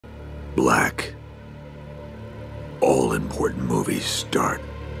Black. All important movies start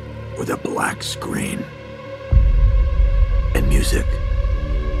with a black screen. And music.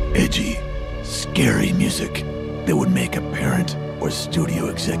 Edgy, scary music that would make a parent or studio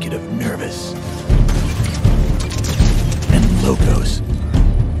executive nervous. And logos.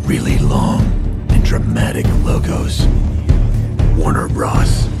 Really long and dramatic logos. Warner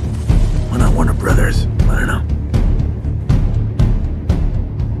Bros. Why not Warner Brothers? I don't know.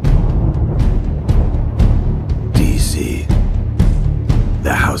 DC.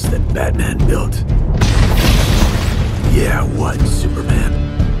 The house that Batman built. Yeah, what, Superman?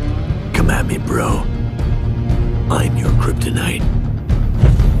 Come at me, bro. I'm your kryptonite.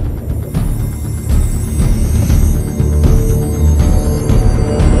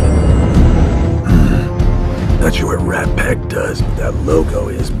 Not sure what Rat Pack does, but that logo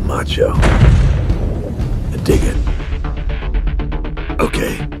is macho. I dig it.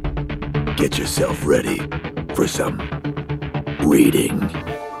 Okay, get yourself ready for some reading.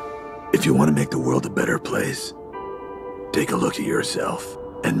 If you want to make the world a better place, take a look at yourself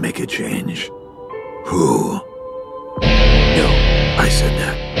and make a change. Who? No, I said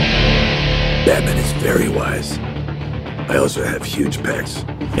that. Batman is very wise. I also have huge pecs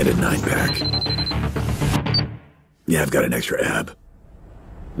and a 9-pack. Yeah, I've got an extra ab.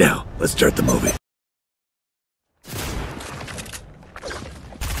 Now, let's start the movie.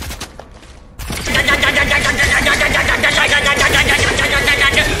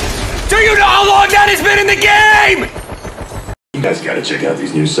 Do you know how long that has been in the game? You guys gotta check out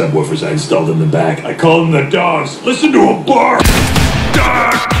these new subwoofers I installed in the back. I call them the dogs. Listen to them bark!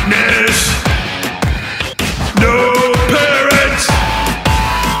 Darkness. No parents.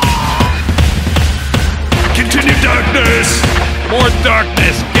 Continue darkness. More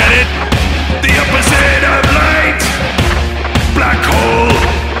darkness. Get it? The opposite of light. Black hole.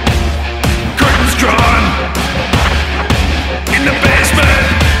 Curtains drawn. In the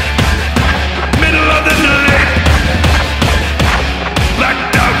basement. Middle of the night.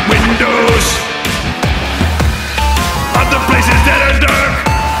 Blacked out windows. Other places that are dark.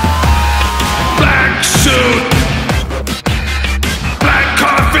 Black suit. Black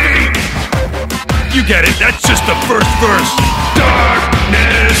coffee. You get it, that's just the first verse.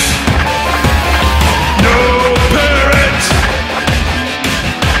 Darkness. No parents.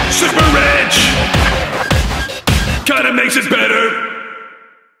 Super rich. Kinda makes it better.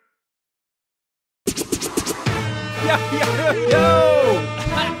 Yo!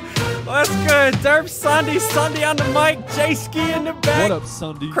 What's good? Derp, Ssundee on the mic, J-Ski in the back. What up,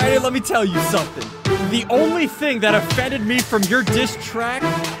 Ssundee? Credit, let me tell you something. The only thing that offended me from your diss track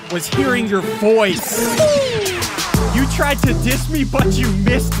was hearing your voice. You tried to diss me, but you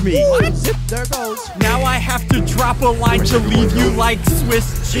missed me. What? Yep, there goes. Now I have to drop a line to leave you like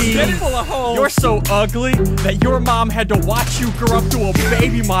Swiss cheese. Full of holes. You're so ugly that your mom had to watch you grow up to a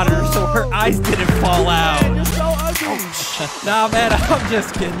baby monitor so her eyes didn't fall out. Man, you're so ugly. Nah, man, I'm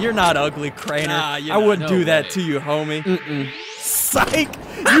just kidding. You're not ugly, Craner. Nah, I wouldn't do that to you, homie. Psych!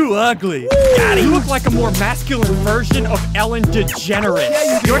 You ugly. You look like a more masculine version of Ellen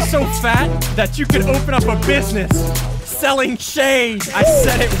DeGeneres. You're so fat that you could open up a business selling shade. I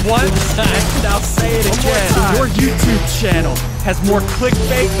said it once, and I'll say it again. Your YouTube channel has more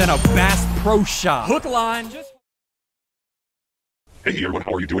clickbait than a Bass Pro Shop. Hook line. Hey everyone,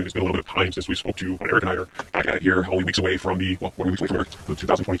 how are you doing? It's been a little bit of time since we spoke to you. Eric and I are back at it here, only weeks away from the, well, what are we weeks away from the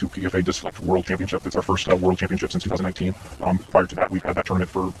 2022 PFA DiscNite World Championship. It's our first World Championship since 2019. Prior to that, we've had that tournament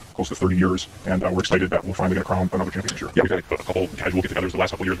for close to 30 years, and we're excited that we'll finally get a crown another champion this year. Yeah, we've had a couple casual get-togethers the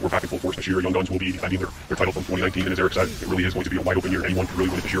last couple of years. We're back in full force this year. Young Guns will be defending their title from 2019, and as Eric said, it really is going to be a wide-open year. Anyone can really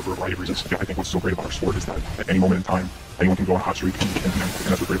win it this year for a variety of reasons. Yeah, I think what's so great about our sport is that at any moment in time, anyone can go on a hot streak, and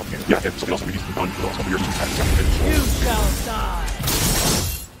that's what's great about the game. Yeah, and something else that we've done for the last couple of years is we've had